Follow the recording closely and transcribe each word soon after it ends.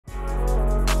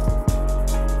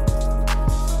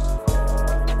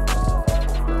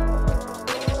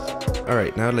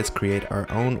Alright, now let's create our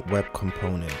own web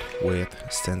component with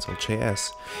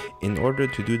StencilJS. In order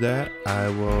to do that, I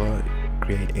will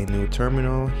create a new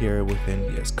terminal here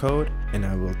within VS Code, and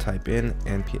I will type in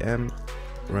npm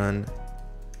run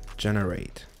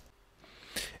generate.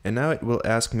 And now it will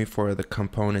ask me for the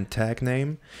component tag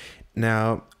name.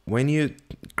 Now, when you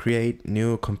create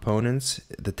new components,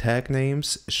 the tag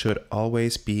names should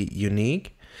always be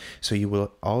unique. So you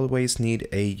will always need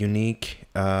a unique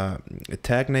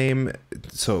tag name.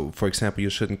 So for example, you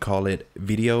shouldn't call it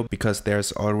video because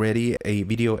there's already a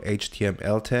video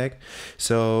HTML tag.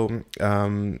 So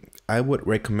I would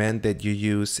recommend that you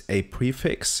use a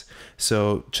prefix.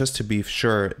 So just to be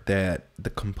sure that the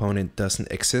component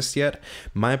doesn't exist yet,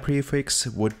 my prefix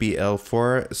would be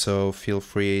L4. So feel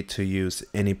free to use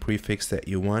any prefix that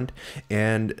you want.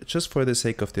 And just for the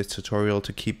sake of this tutorial,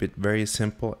 to keep it very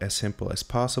simple as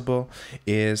possible,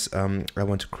 is I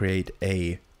want to create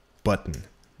a button,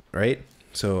 right?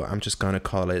 So I'm just gonna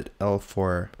call it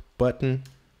L4 button.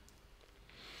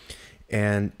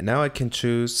 And now I can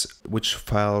choose which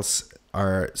files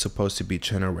are supposed to be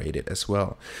generated as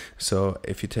well. So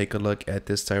if you take a look at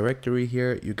this directory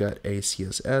here, you got a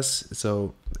CSS,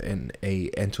 so a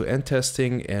end-to-end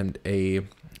testing and a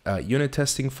unit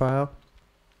testing file.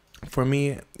 For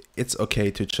me, it's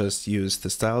okay to just use the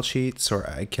style sheet, so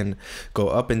I can go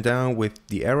up and down with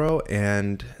the arrow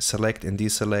and select and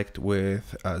deselect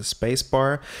with a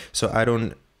spacebar. So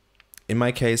in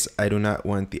my case, I do not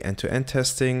want the end-to-end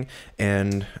testing,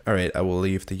 and all right, I will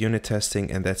leave the unit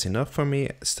testing, and that's enough for me.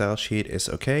 Style sheet is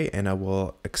okay, and I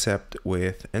will accept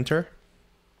with enter.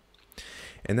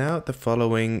 And now the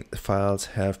following files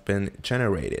have been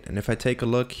generated. And if I take a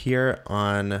look here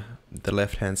on the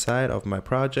left-hand side of my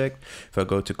project, if I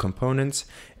go to components,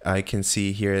 I can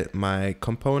see here my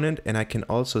component, and I can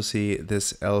also see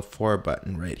this L4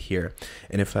 button right here.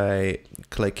 And if I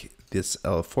click this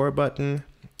L4 button,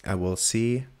 I will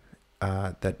see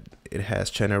that it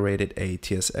has generated a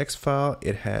TSX file.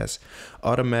 It has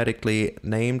automatically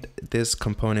named this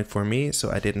component for me,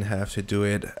 so I didn't have to do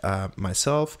it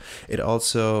myself. It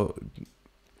also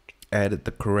added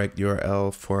the correct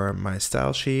URL for my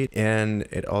style sheet, and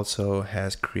it also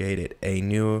has created a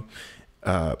new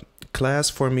class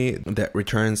for me that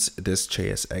returns this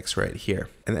JSX right here.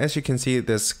 And as you can see,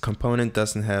 this component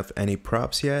doesn't have any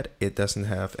props yet. It doesn't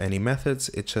have any methods.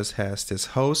 It just has this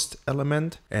host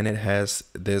element, and it has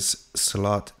this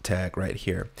slot tag right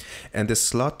here. And this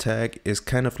slot tag is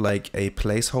kind of like a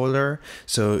placeholder.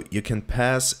 So you can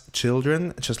pass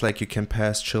children, just like you can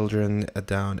pass children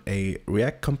down a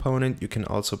React component. You can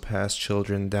also pass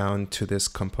children down to this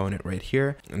component right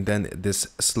here. And then this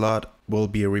slot will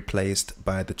be replaced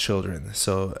by the children.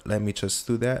 So let me just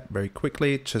do that very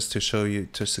quickly, just to show you,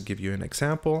 just to give you an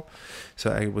example.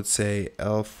 So I would say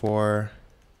L4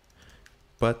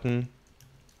 button,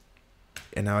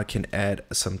 and now I can add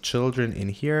some children in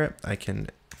here. I can,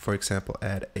 for example,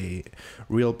 add a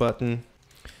real button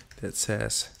that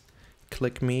says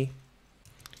click me.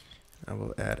 I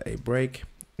will add a break.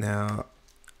 Now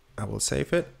I will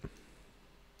save it,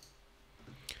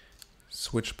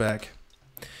 switch back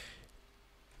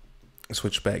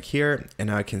here, and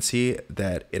now I can see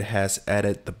that it has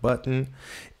added the button,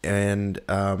 and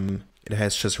it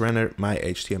has just rendered my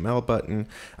HTML button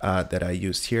that I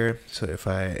used here. So if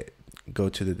I go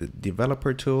to the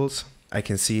developer tools, I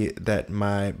can see that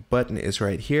my button is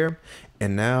right here.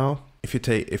 And now if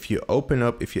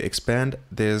you expand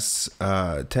this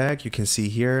tag, you can see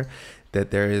here that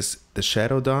there is the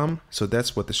shadow DOM. So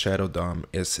that's what the shadow DOM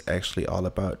is actually all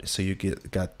about. So you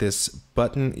got this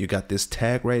button, you got this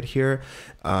tag right here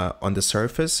on the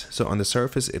surface. So on the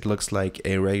surface, it looks like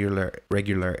a regular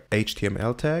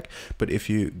HTML tag. But if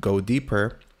you go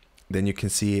deeper, then you can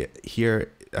see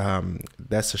here,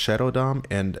 that's the shadow DOM.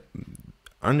 And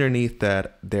underneath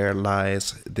that, there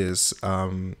lies this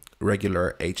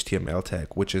regular HTML tag,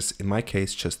 which is in my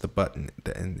case, just the button,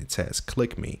 and it says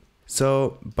click me.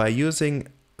 So by using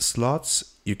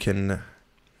slots, you can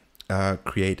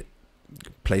create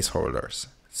placeholders,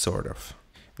 sort of.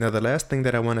 Now the last thing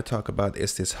that I want to talk about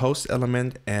is this host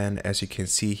element, and as you can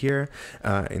see here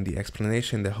in the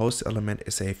explanation, the host element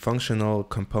is a functional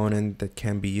component that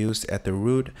can be used at the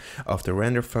root of the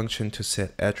render function to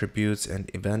set attributes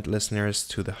and event listeners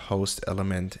to the host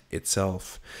element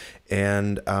itself.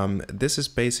 And this is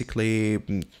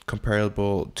basically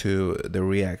comparable to the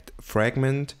React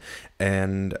fragment,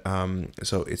 and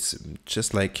so it's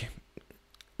just like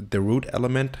the root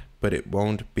element, but it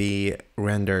won't be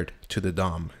rendered to the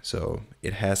DOM. So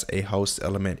it has a host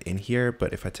element in here,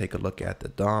 but if I take a look at the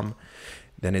DOM,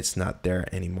 then it's not there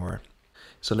anymore.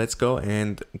 So let's go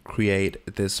and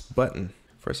create this button.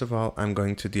 First of all, I'm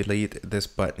going to delete this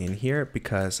button in here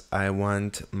because I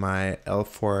want my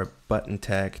L4 button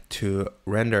tag to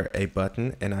render a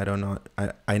button, and I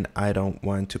don't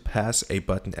want to pass a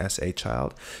button as a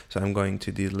child. So I'm going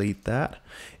to delete that.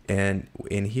 And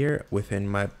in here within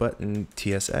my button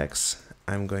TSX,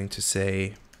 I'm going to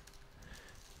say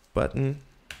button.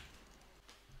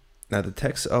 Now the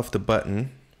text of the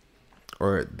button,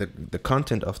 or the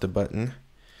content of the button,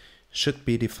 should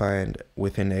be defined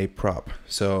within a prop.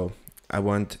 So I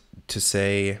want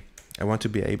to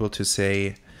be able to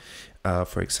say,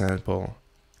 for example,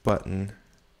 button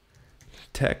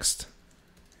text,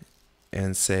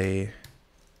 and say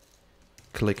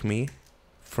click me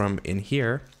from in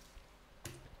here.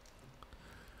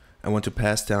 I want to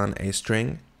pass down a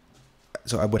string.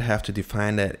 So I would have to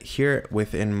define that here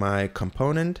within my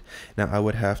component. Now I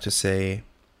would have to say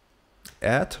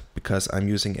add, because I'm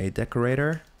using a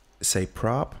decorator, say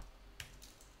prop,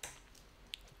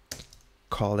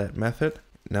 call that method.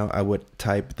 Now I would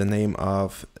type the name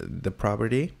of the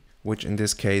property, which in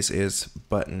this case is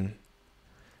button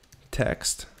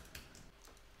text.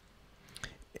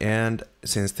 And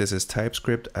since this is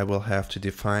TypeScript, I will have to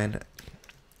define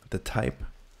the type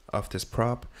of this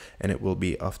prop, and it will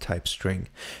be of type string.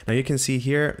 Now you can see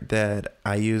here that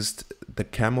I used the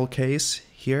camel case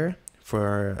here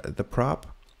for the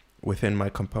prop within my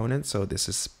component. So this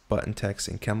is button text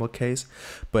in camel case.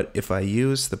 But if I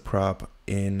use the prop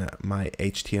in my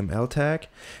HTML tag,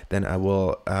 then I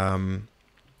will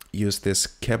use this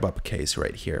kebab case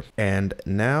right here. And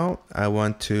now I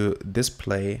want to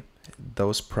display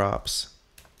those props.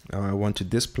 Now I want to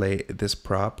display this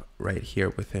prop right here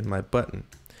within my button.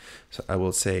 So I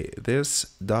will say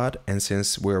this dot, and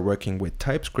since we're working with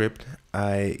TypeScript,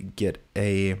 I get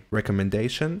a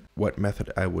recommendation what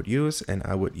method I would use, and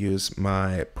I would use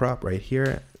my prop right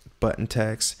here, button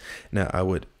text. Now I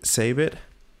would save it,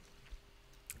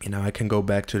 and now I can go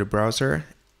back to the browser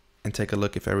and take a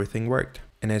look if everything worked.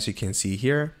 And as you can see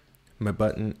here, my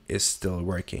button is still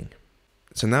working.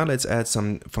 So now let's add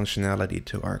some functionality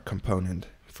to our component.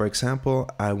 For example,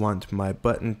 I want my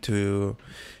button to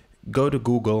go to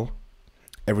Google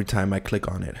every time I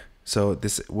click on it. So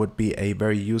this would be a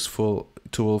very useful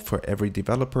tool for every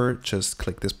developer. Just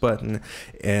click this button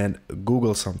and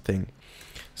Google something.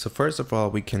 So first of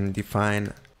all, we can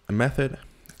define a method,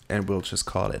 and we'll just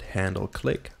call it handle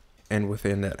click. And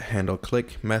within that handle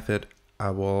click method, I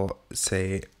will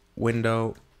say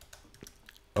window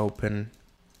open,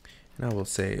 and I will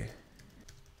say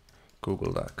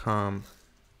google.com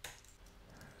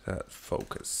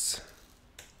focus.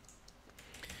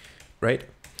 Right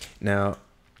now,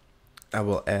 I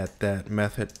will add that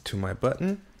method to my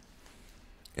button,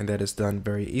 and that is done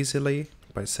very easily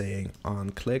by saying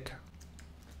on click,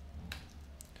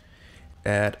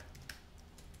 add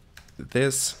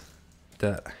this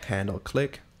the handle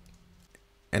click,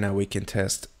 and now we can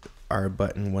test our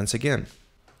button once again.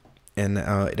 And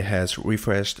now it has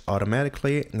refreshed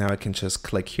automatically. Now I can just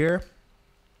click here,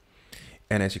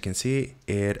 and as you can see,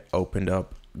 it opened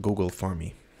up Google for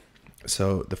me.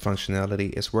 So the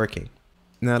functionality is working.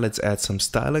 Now let's add some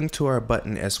styling to our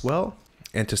button as well.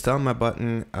 And to style my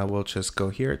button, I will just go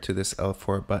here to this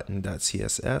L4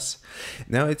 button.css.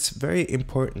 Now it's very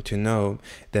important to know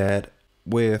that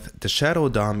with the shadow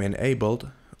DOM enabled,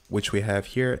 which we have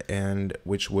here and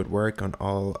which would work on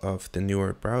all of the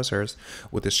newer browsers,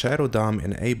 with the shadow DOM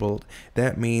enabled,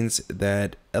 that means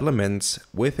that elements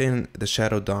within the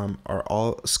shadow DOM are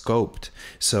all scoped.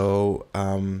 So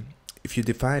if you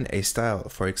define a style,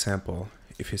 for example,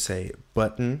 if you say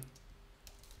button,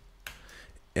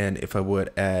 and if I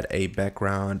would add a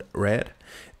background red,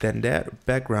 then that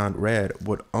background red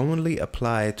would only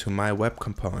apply to my web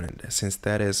component, since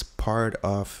that is part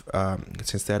of,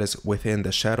 since that is within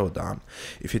the shadow DOM.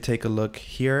 If you take a look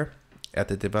here at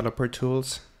the developer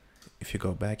tools, if you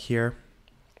go back here,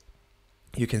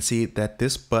 you can see that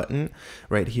this button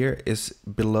right here is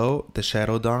below the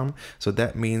shadow DOM. So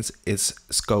that means it's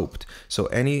scoped. So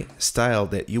any style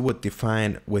that you would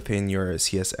define within your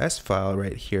CSS file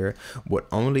right here would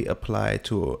only apply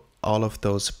to all of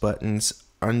those buttons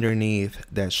underneath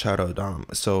that shadow DOM.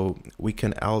 So we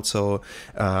can also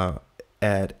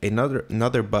add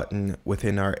another button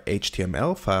within our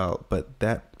HTML file, but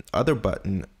that other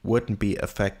button wouldn't be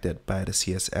affected by the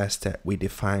CSS that we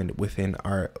defined within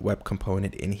our web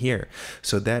component in here.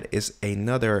 So that is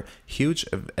another huge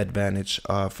advantage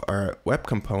of our web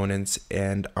components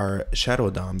and our shadow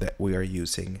DOM that we are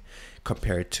using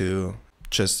compared to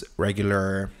just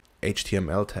regular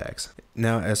HTML tags.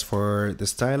 Now, as for the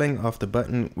styling of the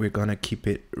button, we're gonna keep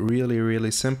it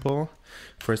really simple.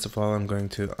 First of all, I'm going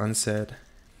to unset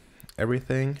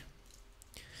everything.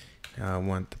 Now I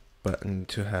want the button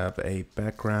to have a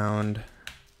background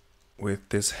with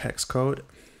this hex code,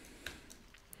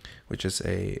 which is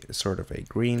a sort of a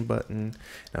green button.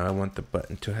 Now I want the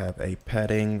button to have a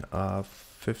padding of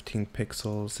 15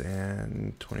 pixels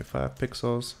and 25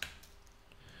 pixels.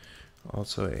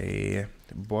 Also a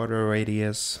border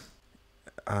radius.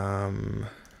 Font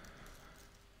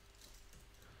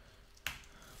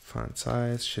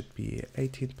size should be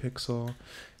 18 pixel.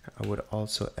 I would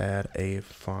also add a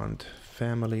font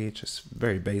family, just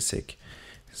very basic,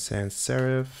 sans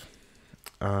serif,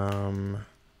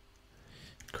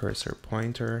 cursor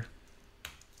pointer.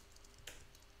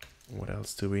 What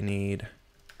else do we need?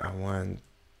 I want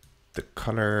the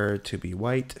color to be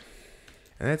white,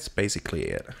 and that's basically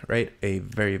it, right? A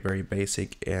very, very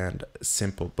basic and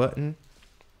simple button.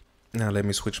 Now let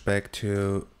me switch back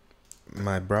to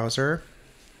my browser,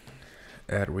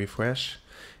 add refresh,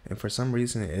 and for some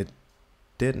reason it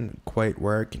didn't quite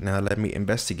work. Now let me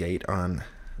investigate on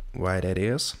why that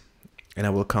is, and I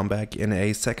will come back in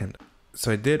a second.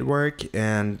 So it did work,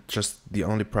 and just the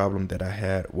only problem that I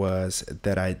had was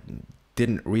that I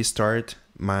didn't restart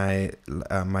my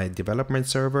my development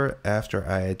server after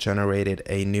I generated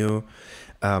a new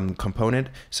component.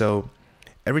 So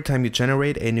every time you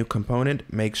generate a new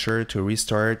component, make sure to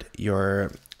restart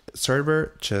your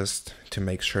server just to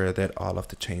make sure that all of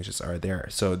the changes are there.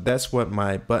 So that's what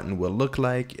my button will look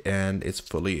like, and it's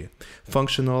fully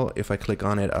functional. If I click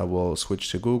on it, I will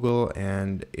switch to Google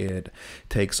and it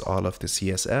takes all of the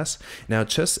CSS. Now,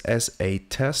 just as a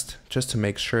test, just to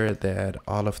make sure that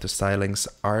all of the stylings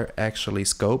are actually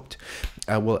scoped,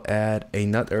 I will add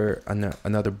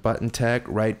another button tag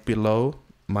right below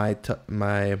my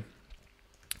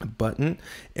button,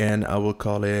 and I will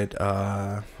call it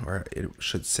or it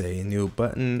should say new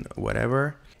button,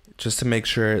 whatever, just to make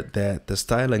sure that the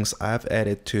stylings I've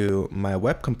added to my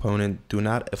web component do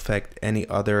not affect any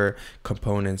other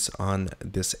components on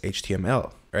this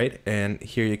HTML, right? And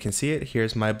here you can see it.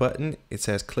 Here's my button. It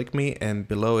says click me, and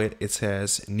below it, it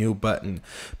says new button,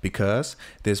 because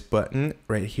this button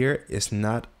right here is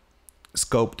not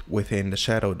scoped within the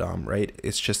shadow DOM, right?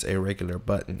 It's just a regular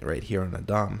button right here on the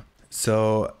DOM.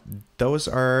 So those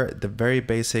are the very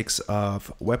basics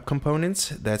of web components.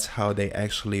 That's how they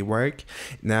actually work.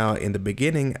 Now, in the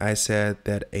beginning, I said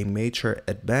that a major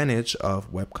advantage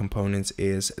of web components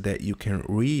is that you can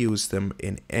reuse them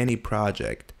in any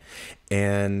project.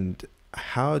 And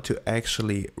how to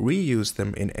actually reuse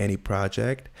them in any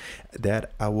project,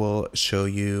 that I will show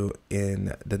you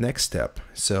in the next step.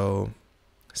 So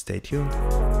stay tuned.